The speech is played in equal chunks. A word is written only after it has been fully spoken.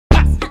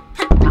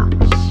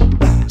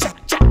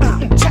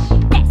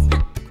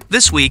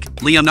This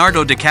week,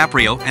 Leonardo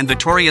DiCaprio and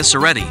Vittoria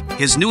Ceretti,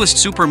 his newest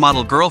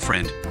supermodel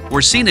girlfriend,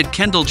 were seen at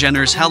Kendall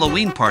Jenner's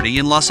Halloween party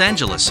in Los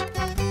Angeles.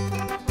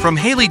 From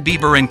Hailey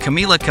Bieber and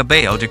Camila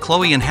Cabello to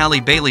Chloe and Halle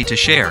Bailey to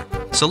Cher,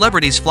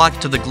 celebrities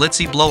flocked to the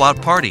glitzy blowout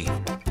party.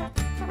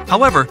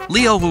 However,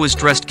 Leo, who was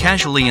dressed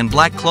casually in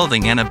black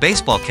clothing and a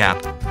baseball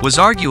cap, was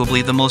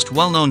arguably the most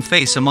well-known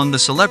face among the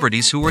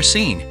celebrities who were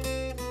seen.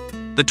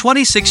 The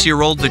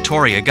 26-year-old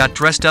Vittoria got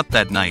dressed up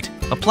that night,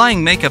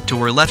 applying makeup to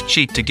her left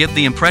cheek to give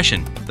the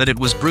impression that it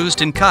was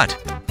bruised and cut.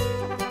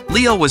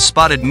 Leo was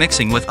spotted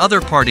mixing with other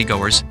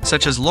partygoers,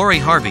 such as Lori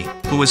Harvey,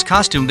 who was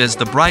costumed as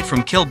the bride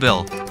from Kill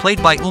Bill,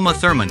 played by Uma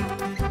Thurman.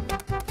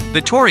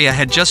 Vittoria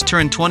had just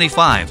turned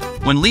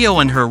 25 when Leo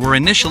and her were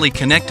initially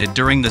connected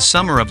during the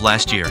summer of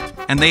last year,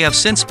 and they have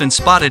since been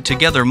spotted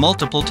together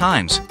multiple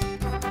times.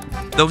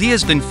 Though he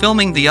has been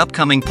filming the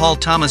upcoming Paul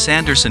Thomas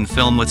Anderson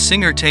film with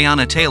singer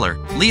Teyana Taylor,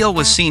 Leo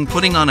was seen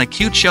putting on a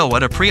cute show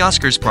at a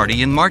pre-Oscars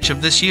party in March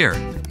of this year.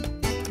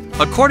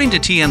 According to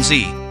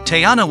TMZ,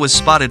 Teyana was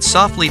spotted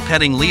softly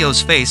petting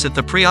Leo's face at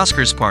the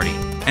pre-Oscars party,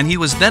 and he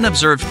was then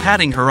observed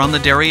patting her on the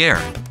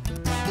derriere.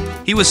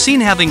 He was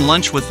seen having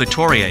lunch with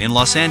Vittoria in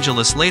Los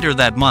Angeles later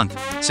that month,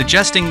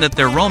 suggesting that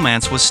their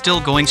romance was still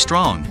going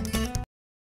strong.